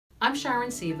I'm Sharon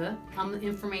Civa. I'm the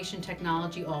Information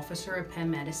Technology Officer at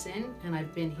Penn Medicine, and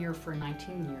I've been here for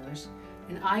 19 years,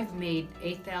 and I've made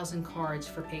 8,000 cards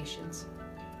for patients.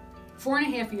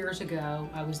 4.5 years ago,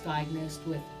 I was diagnosed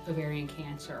with ovarian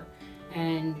cancer,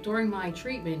 and during my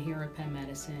treatment here at Penn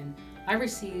Medicine, I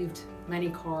received many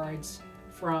cards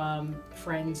from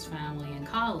friends, family, and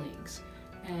colleagues.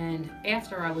 And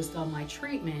after I was done my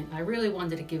treatment, I really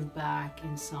wanted to give back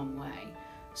in some way.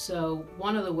 So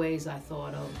one of the ways I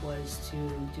thought of was to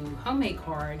do homemade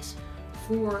cards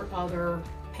for other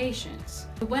patients.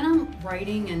 When I'm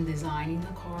writing and designing the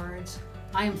cards,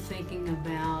 I am thinking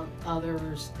about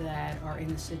others that are in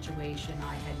the situation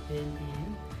I had been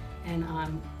in, and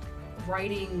I'm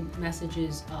writing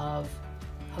messages of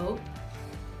hope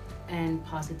and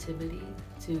positivity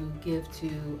to give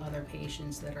to other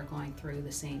patients that are going through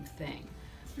the same thing.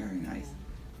 It's very nice.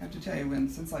 I have to tell you,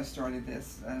 since I started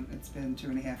this, it's been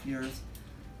 2.5 years,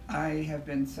 I have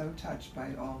been so touched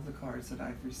by all of the cards that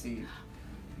I've received.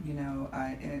 You know,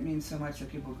 and it means so much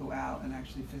that people go out and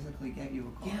actually physically get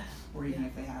you a card, or even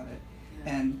if they have it,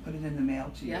 and put it in the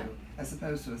mail to you, as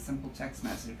opposed to a simple text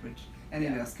message, which any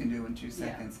of us can do in 2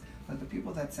 seconds. But the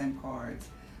people that send cards,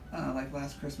 like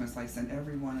last Christmas, I sent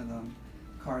every one of them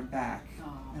card back,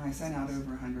 and I sent out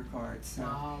over 100 cards.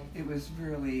 So it was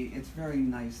really, it's very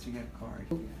nice to get a card.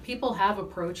 People have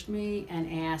approached me and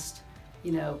asked,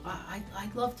 you know,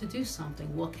 I'd love to do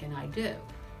something, what can I do?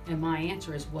 And my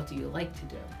answer is, what do you like to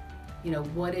do? You know,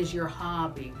 what is your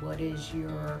hobby? What is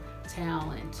your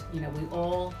talent? You know, we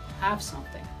all have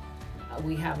something.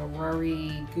 We have a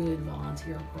very good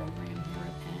volunteer program here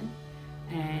at Penn,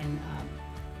 and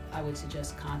I would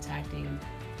suggest contacting,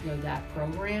 you know, that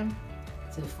program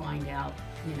to find out,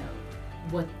 you know,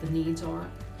 what the needs are,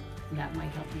 and that might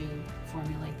help you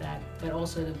formulate that, but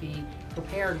also to be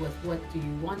prepared with what do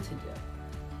you want to do.